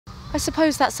I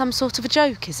suppose that's some sort of a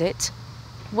joke, is it?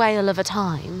 Whale of a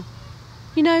time.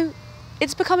 You know,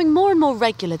 it's becoming more and more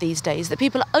regular these days that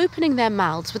people are opening their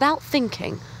mouths without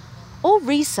thinking or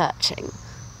researching.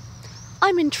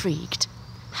 I'm intrigued.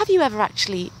 Have you ever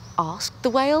actually asked the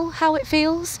whale how it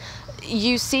feels?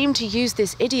 You seem to use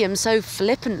this idiom so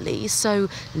flippantly, so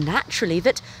naturally,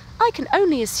 that I can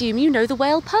only assume you know the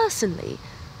whale personally.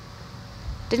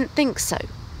 Didn't think so.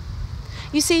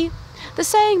 You see, the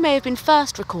saying may have been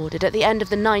first recorded at the end of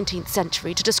the 19th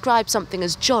century to describe something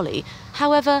as jolly.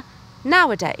 However,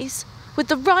 nowadays, with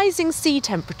the rising sea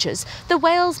temperatures, the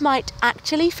whales might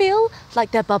actually feel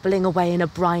like they're bubbling away in a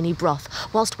briny broth,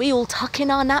 whilst we all tuck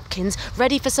in our napkins,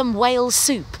 ready for some whale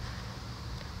soup.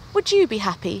 Would you be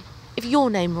happy if your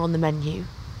name were on the menu?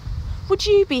 Would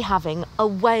you be having a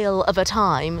whale of a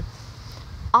time?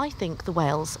 I think the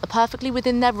whales are perfectly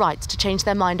within their rights to change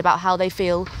their mind about how they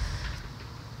feel.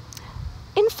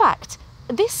 In fact,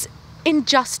 this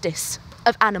injustice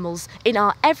of animals in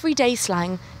our everyday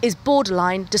slang is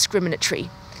borderline discriminatory.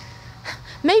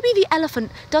 Maybe the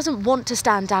elephant doesn't want to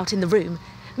stand out in the room.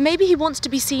 Maybe he wants to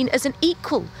be seen as an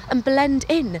equal and blend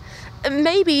in.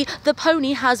 Maybe the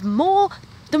pony has more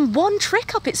than one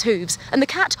trick up its hooves and the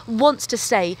cat wants to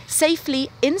stay safely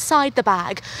inside the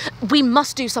bag. We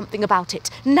must do something about it.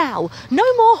 Now, no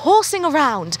more horsing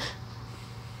around.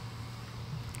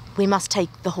 We must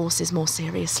take the horses more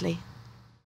seriously.